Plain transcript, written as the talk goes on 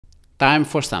Time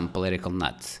for some political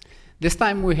nuts. This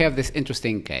time we have this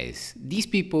interesting case. These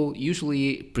people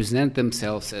usually present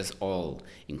themselves as all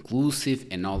inclusive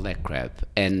and all that crap.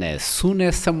 And as soon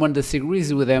as someone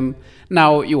disagrees with them,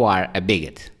 now you are a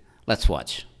bigot. Let's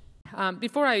watch.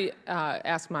 Before I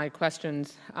ask my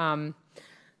questions,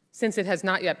 since it has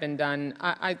not yet been done,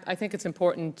 I think it's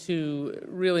important to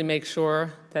really make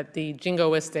sure that the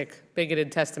jingoistic,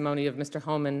 bigoted testimony of Mr.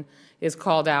 Homan is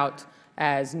called out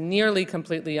as nearly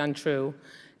completely untrue,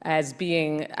 as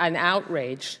being an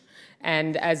outrage,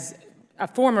 and as a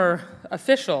former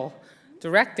official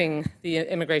directing the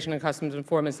Immigration and Customs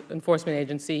Enforcement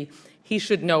Agency, he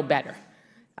should know better.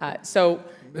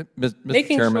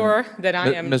 Making sure that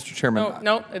I am... Mr. Chairman.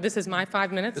 No, this is my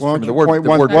 5 minutes. Well,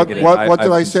 what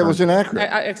did I say was inaccurate?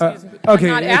 Excuse me. Okay,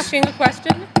 I'm not asking a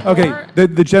question. Okay,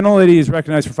 the gentlelady is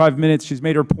recognized for 5 minutes. She's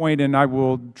made her point, and I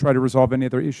will try to resolve any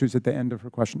other issues at the end of her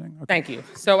questioning. Okay. Thank you.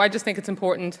 So I just think it's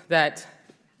important that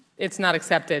it's not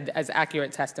accepted as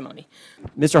accurate testimony.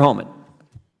 Mr. Holman,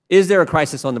 is there a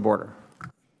crisis on the border?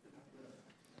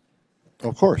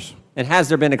 Of course. And has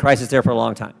there been a crisis there for a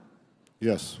long time?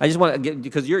 Yes. I just want to get,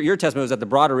 because your testimony was at the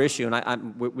broader issue,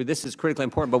 and this is critically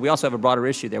important, but we also have a broader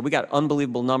issue there. We got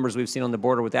unbelievable numbers we've seen on the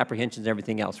border with apprehensions and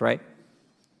everything else, right?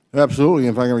 Absolutely.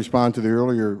 If I can respond to the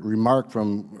earlier remark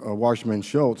from Washington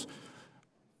Schultz,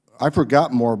 I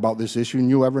forgot more about this issue than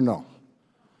you ever know.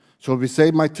 So if you say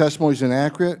my testimony is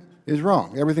inaccurate, it's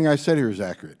wrong. Everything I said here is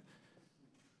accurate.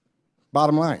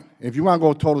 Bottom line. If you want to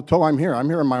go toe-to-toe, I'm here. I'm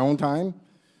here in my own time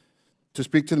to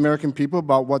speak to the American people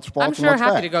about what's false and what's fact. I'm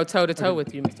sure happy to go toe-to-toe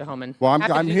with you, Mr. Homan. Well,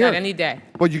 happy I'm to do here. that any day.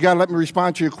 But you got to let me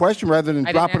respond to your question rather than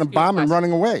dropping a bomb and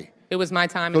running away. It was my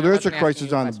time. So there is a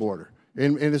crisis on the border.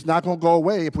 And it's not going to go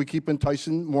away if we keep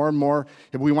enticing more and more.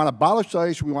 If we want to abolish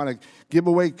ICE, we want to give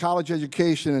away college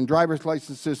education and driver's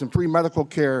licenses and free medical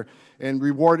care and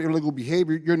reward illegal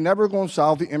behavior, you're never going to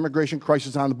solve the immigration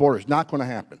crisis on the border. It's not going to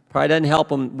happen. Probably doesn't help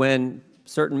them when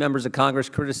certain members of Congress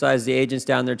criticize the agents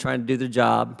down there trying to do their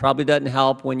job. Probably doesn't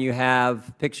help when you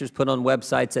have pictures put on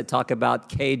websites that talk about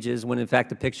cages when, in fact,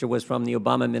 the picture was from the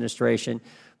Obama administration.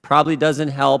 Probably doesn't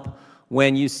help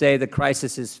when you say the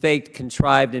crisis is faked,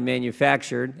 contrived, and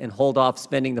manufactured, and hold off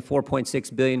spending the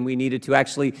 $4.6 billion we needed to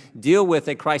actually deal with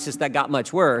a crisis that got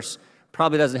much worse.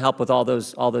 Probably doesn't help with all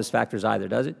those factors either,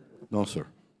 does it? No, sir.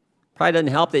 Probably doesn't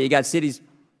help that you got cities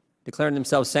declaring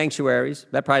themselves sanctuaries.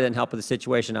 That probably doesn't help with the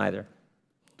situation either.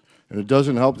 And it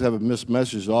doesn't help to have a missed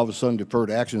message that all of a sudden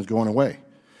deferred action is going away,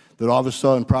 that all of a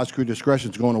sudden prosecutor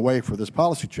discretion is going away for this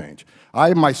policy change.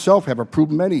 I myself have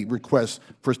approved many requests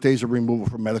for stays of removal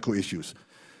for medical issues.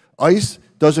 ICE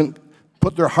doesn't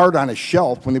put their heart on a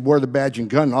shelf when they wear the badge and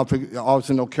gun, and all of a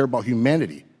sudden don't care about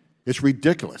humanity. It's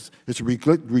ridiculous. It's a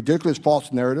ridiculous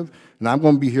false narrative, and I'm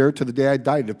going to be here to the day I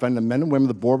die to defend the men and women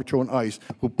of the Border Patrol and ICE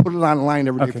who put it on the line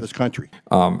every day for this country.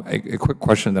 A quick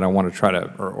question that I want to try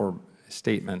to, or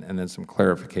statement and then some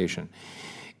clarification.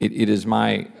 It is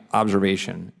my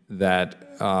observation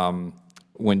that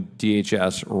when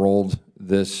DHS rolled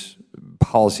this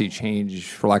policy change,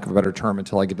 for lack of a better term,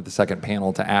 until I get to the second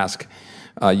panel to ask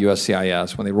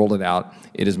USCIS, when they rolled it out,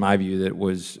 it is my view that it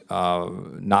was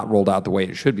not rolled out the way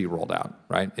it should be rolled out,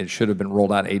 right? It should have been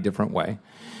rolled out a different way.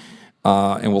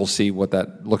 And we'll see what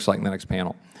that looks like in the next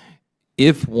panel.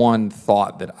 If one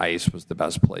thought that ICE was the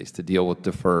best place to deal with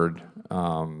deferred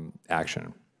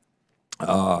action,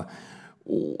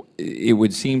 it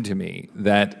would seem to me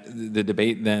that the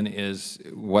debate then is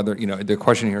whether, the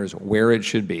question here is where it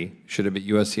should be. Should it be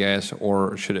USCIS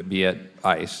or should it be at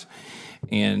ICE?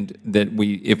 And that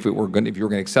if you were going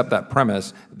to accept that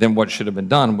premise, then what should have been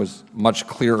done was much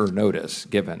clearer notice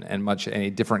given and a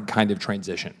different kind of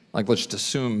transition. Like, let's just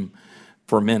assume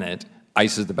for a minute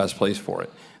ICE is the best place for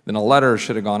it. Then a letter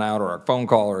should have gone out, or a phone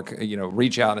call, or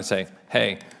reach out and say,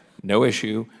 hey, no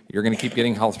issue, you're going to keep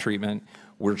getting health treatment,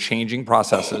 we're changing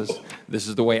processes, this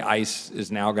is the way ICE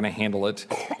is now going to handle it,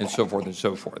 and so forth and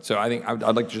so forth. So I think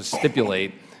I'd like to just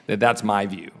stipulate that that's my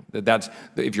view, that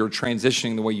if you're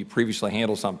transitioning the way you previously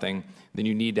handled something, then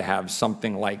you need to have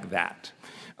something like that.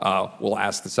 We'll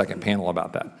ask the second panel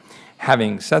about that.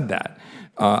 Having said that,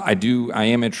 I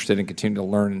am interested in continuing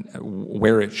to learn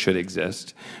where it should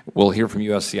exist. We'll hear from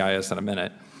USCIS in a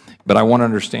minute. But I want to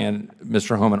understand,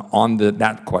 Mr. Homan, on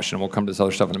that question, we'll come to this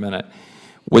other stuff in a minute,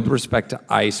 with respect to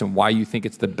ICE and why you think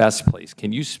it's the best place.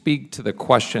 Can you speak to the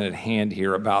question at hand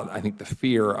here about, I think, the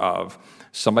fear of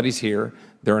somebody's here,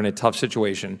 they're in a tough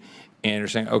situation, and you're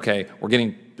saying, okay, we're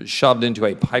getting shoved into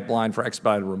a pipeline for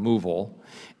expedited removal,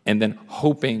 and then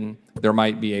hoping there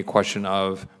might be a question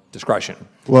of discretion.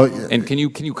 Well, and can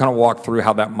you kind of walk through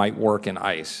how that might work in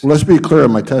ICE? Let's be clear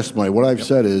in my testimony. What I've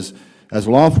said is, As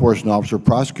a law enforcement officer,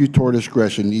 prosecutorial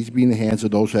discretion needs to be in the hands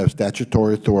of those who have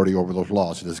statutory authority over those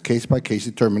laws. It is a case-by-case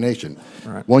determination.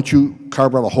 Right. Once you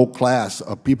carve out a whole class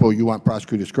of people you want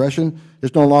prosecutorial discretion,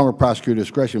 it's no longer prosecutorial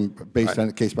discretion based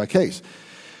on case-by-case.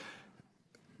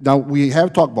 Now, we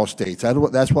have talked about states.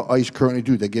 That's what ICE currently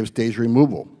do. They give stage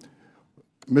removal.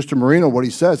 Mr. Marino, what he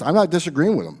says, I'm not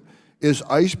disagreeing with him. Is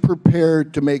ICE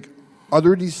prepared to make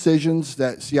other decisions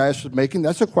that CIS is making?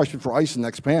 That's a question for ICE in the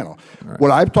next panel. Right. What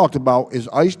I've talked about is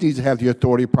ICE needs to have the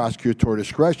authority of prosecutorial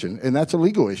discretion, and that's a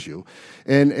legal issue.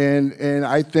 And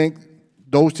I think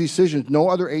those decisions, no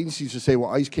other agencies to say,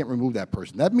 well, ICE can't remove that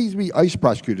person. That needs to be ICE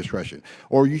prosecutorial discretion,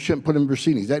 or you shouldn't put them in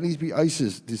proceedings. That needs to be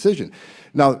ICE's decision.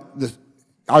 Now,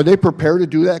 are they prepared to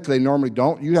do that? Because they normally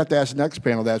don't. You have to ask the next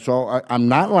panel that. So I'm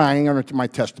not lying on my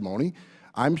testimony.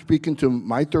 I'm speaking to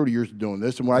my 30 years of doing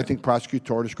this and what I think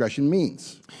prosecutorial discretion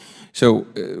means. So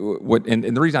and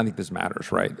the reason I think this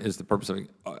matters, right, is the purpose of it.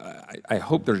 I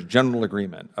hope there's general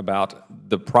agreement about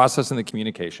the process and the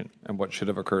communication and what should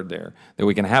have occurred there, that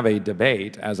we can have a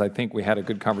debate, as I think we had a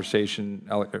good conversation,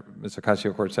 Ms.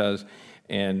 Ocasio-Cortez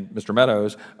and Mr.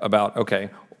 Meadows, about, okay,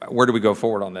 where do we go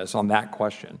forward on this, on that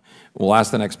question? We'll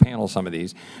ask the next panel some of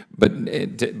these, but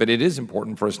it is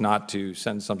important for us not to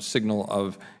send some signal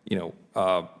of,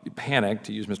 panic,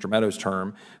 to use Mr. Meadows'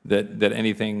 term, that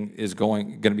anything is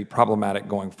going to be problematic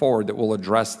going forward, that we'll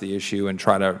address the issue and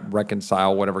try to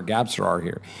reconcile whatever gaps there are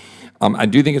here. I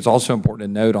do think it's also important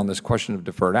to note on this question of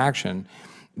deferred action,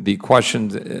 the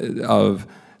questions of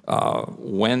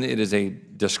when it is a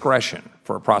discretion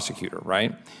for a prosecutor,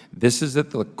 right? This is at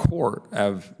the court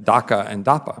of DACA and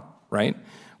DAPA, right?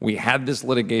 We had this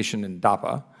litigation in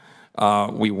DAPA.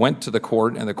 We went to the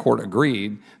court, and the court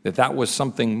agreed that that was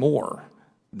something more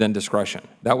than discretion.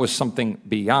 That was something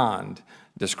beyond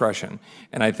discretion.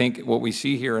 And I think what we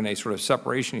see here in a sort of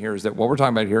separation here is that what we're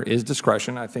talking about here is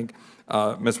discretion. I think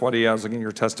Ms. Waddia, I was looking at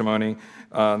your testimony,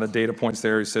 the data points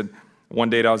there, you said, one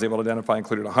data I was able to identify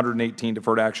included 118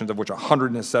 deferred actions, of which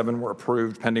 107 were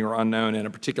approved, pending or unknown, in a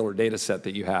particular data set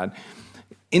that you had,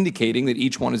 indicating that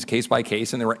each one is case by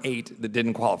case, and there were 8 that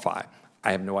didn't qualify.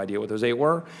 I have no idea what those 8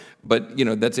 were, but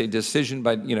that's a decision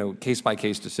by case by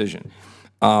case decision.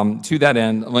 To that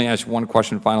end, let me ask you one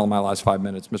question final in my last 5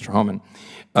 minutes. Mr. Homan,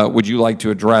 would you like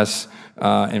to address,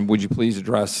 and would you please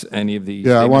address any of the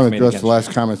Yeah, I want to address the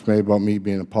last comments made about me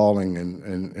being appalling.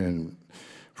 And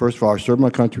first of all, I served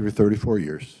my country for 34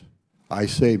 years. I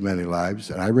saved many lives,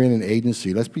 and I ran an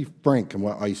agency. Let's be frank in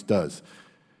what ICE does.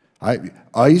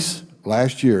 ICE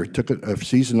last year took a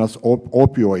season of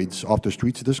opioids off the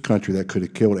streets of this country that could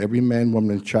have killed every man,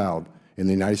 woman, and child in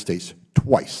the United States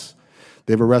twice.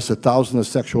 They've arrested thousands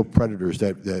of sexual predators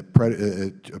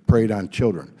that preyed on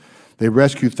children. They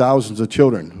rescued thousands of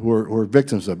children who were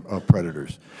victims of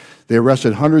predators. They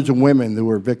arrested hundreds of women who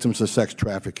were victims of sex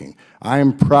trafficking. I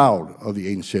am proud of the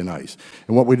agency in ICE.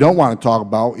 And what we don't want to talk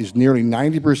about is nearly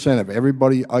 90% of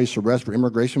everybody ICE arrests for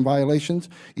immigration violations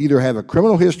either have a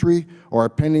criminal history or are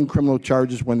pending criminal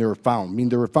charges when they were found. I mean,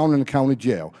 they were found in a county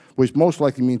jail, which most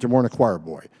likely means they weren't a choir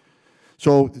boy.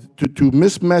 So to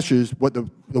mismessage what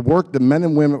the work the men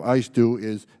and women of ICE do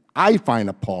is, I find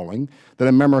appalling that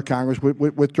a member of Congress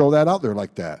would throw that out there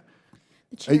like that.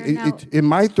 In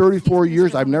my 34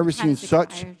 years, I've never seen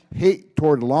such hate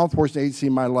toward a law enforcement agency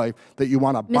in my life that you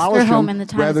want to abolish them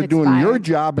rather than doing your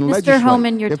job and legislate. Mr.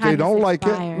 Homan, your if time they don't is like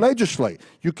expired. it, legislate.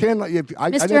 You can't.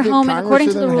 Mr. Homan, according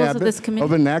to the rules of this committee,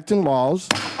 of enacting laws.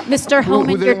 Mr.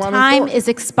 Homan, your time is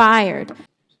expired.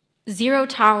 Zero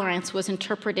tolerance was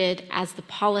interpreted as the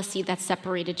policy that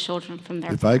separated children from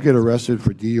their If I get arrested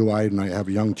for DUI and I have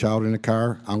a young child in the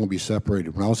car, I'm going to be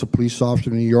separated. When I was a police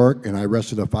officer in New York and I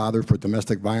arrested a father for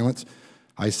domestic violence,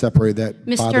 I separated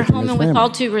that father from his family. Mr. Homan, with all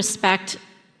due respect,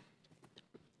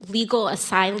 legal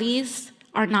asylees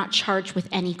are not charged with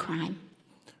any crime.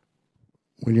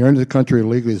 When you're into the country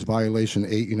illegally, it's violation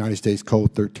 8 United States Code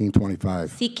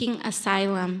 1325. Seeking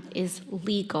asylum is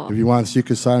legal. If you want to seek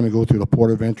asylum and go through the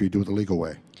port of entry, do it the legal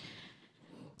way.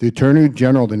 The Attorney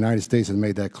General of the United States has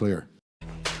made that clear.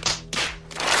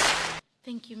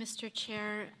 Thank you, Mr.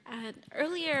 Chair.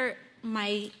 Earlier,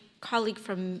 my colleague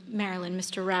from Maryland,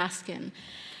 Mr. Raskin,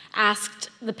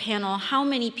 asked the panel how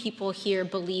many people here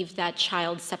believe that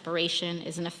child separation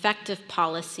is an effective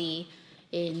policy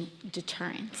in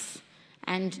deterrence.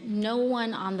 And no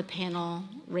one on the panel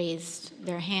raised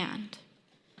their hand.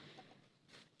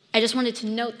 I just wanted to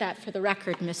note that for the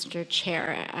record, Mr.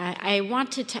 Chair. I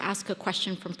wanted to ask a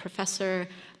question from Professor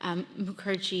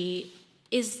Mukherjee.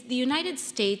 Is the United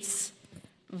States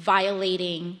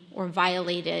violating or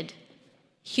violated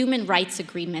human rights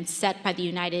agreements set by the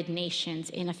United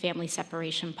Nations in a family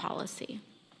separation policy?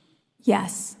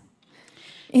 Yes.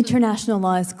 International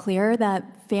law is clear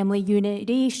that family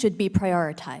unity should be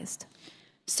prioritized.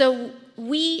 So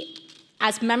we,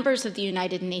 as members of the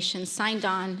United Nations, signed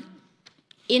on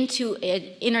into an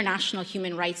international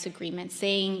human rights agreement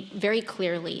saying very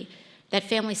clearly that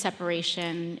family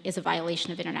separation is a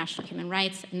violation of international human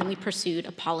rights, and then we pursued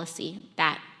a policy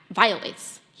that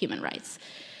violates human rights.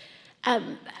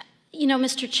 You know,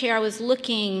 Mr. Chair, I was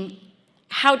looking,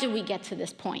 how did we get to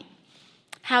this point?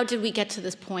 How did we get to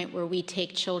this point where we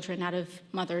take children out of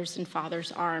mothers' and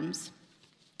fathers' arms?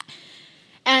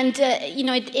 And, you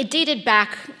know, it dated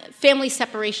back, family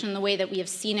separation in the way that we have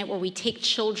seen it, where we take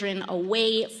children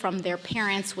away from their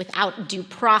parents without due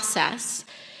process,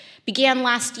 began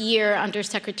last year under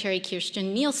Secretary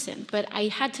Kirstjen Nielsen, but I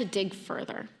had to dig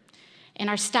further. And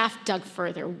our staff dug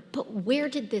further. But where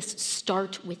did this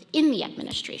start within the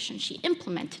administration? She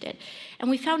implemented it. And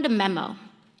we found a memo.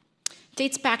 It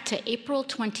dates back to April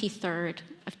 23rd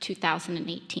of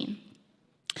 2018,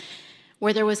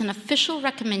 where there was an official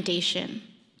recommendation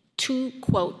to,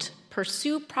 quote,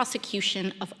 pursue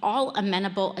prosecution of all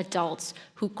amenable adults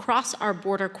who cross our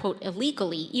border, quote,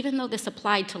 illegally, even though this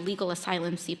applied to legal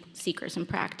asylum seekers in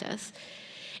practice,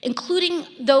 including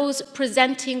those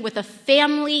presenting with a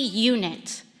family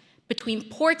unit between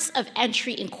ports of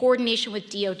entry in coordination with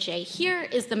DOJ. Here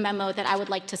is the memo that I would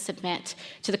like to submit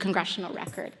to the congressional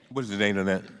record. What is the date on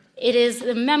that? It is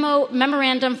the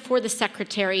memorandum for the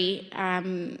Secretary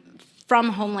from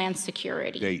Homeland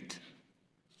Security. Date.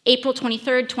 April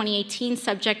 23rd, 2018,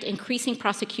 subject increasing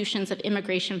prosecutions of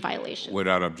immigration violations.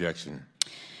 Without objection.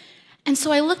 And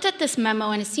so I looked at this memo,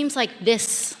 and it seems like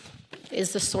this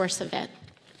is the source of it.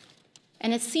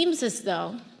 And it seems as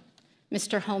though,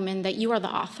 Mr. Homan, that you are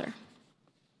the author.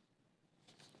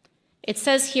 It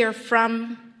says here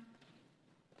from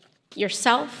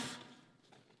yourself,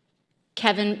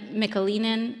 Kevin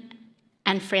Michalinen,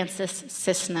 and Francis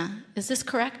Cisna. Is this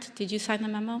correct? Did you sign the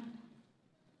memo?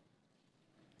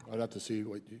 I'd have to see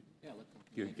what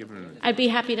you... I'd be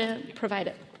happy to provide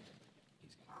it.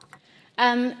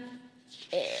 And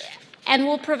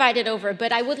we'll provide it over,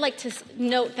 but I would like to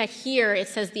note that here it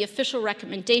says the official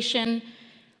recommendation.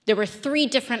 There were 3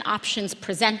 different options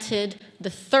presented. The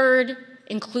third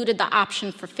included the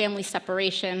option for family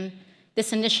separation.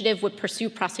 This initiative would pursue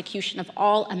prosecution of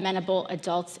all amenable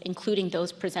adults, including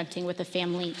those presenting with a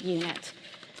family unit.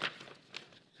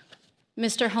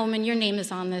 Mr. Homan, your name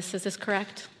is on this, is this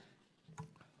correct?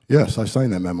 Yes, I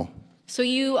signed that memo. So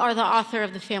you are the author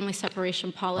of the family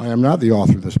separation policy? I am not the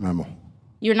author of this memo.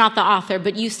 You're not the author,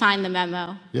 but you signed the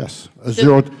memo. Yes, a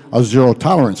zero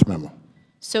tolerance memo.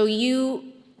 So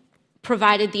you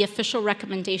provided the official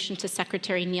recommendation to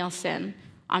Secretary Nielsen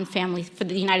on family, for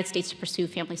the United States to pursue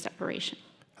family separation.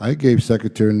 I gave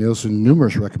Secretary Nielsen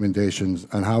numerous recommendations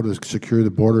on how to secure the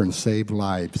border and save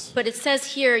lives. But it says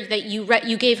here that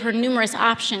you gave her numerous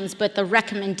options, but the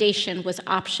recommendation was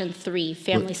option 3,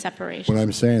 family separation. What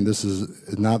I'm saying, this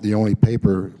is not the only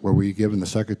paper where we've given the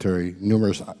Secretary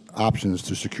numerous options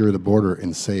to secure the border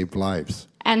and save lives.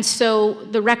 And so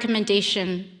the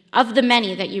recommendation, of the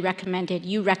many that you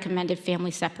recommended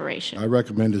family separation. I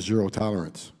recommended zero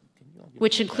tolerance.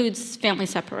 Which includes family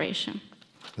separation.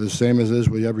 The same as is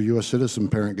with every U.S. citizen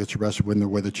parent gets arrested when they're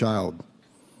with a child.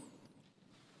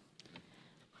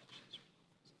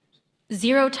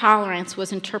 Zero tolerance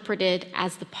was interpreted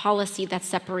as the policy that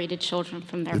separated children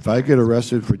from their parents. If I get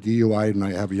arrested for DUI and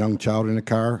I have a young child in the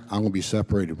car, I'm going to be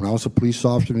separated. When I was a police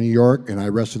officer in New York and I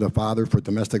arrested a father for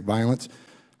domestic violence,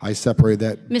 I separated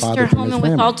that father from his family. Mr. Holman,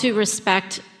 with all due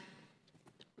respect,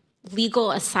 legal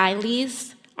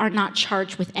asylees are not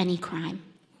charged with any crime.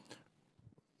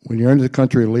 When you're into the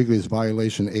country illegally, it's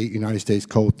violation 8 United States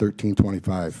Code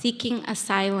 1325. Seeking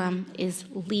asylum is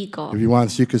legal. If you want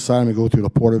to seek asylum and go through the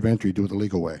port of entry, do it the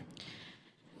legal way.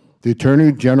 The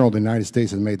Attorney General of the United States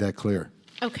has made that clear.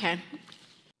 Okay.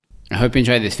 I hope you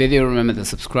enjoyed this video. Remember to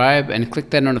subscribe and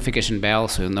click that notification bell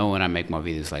so you'll know when I make more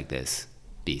videos like this.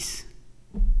 Peace.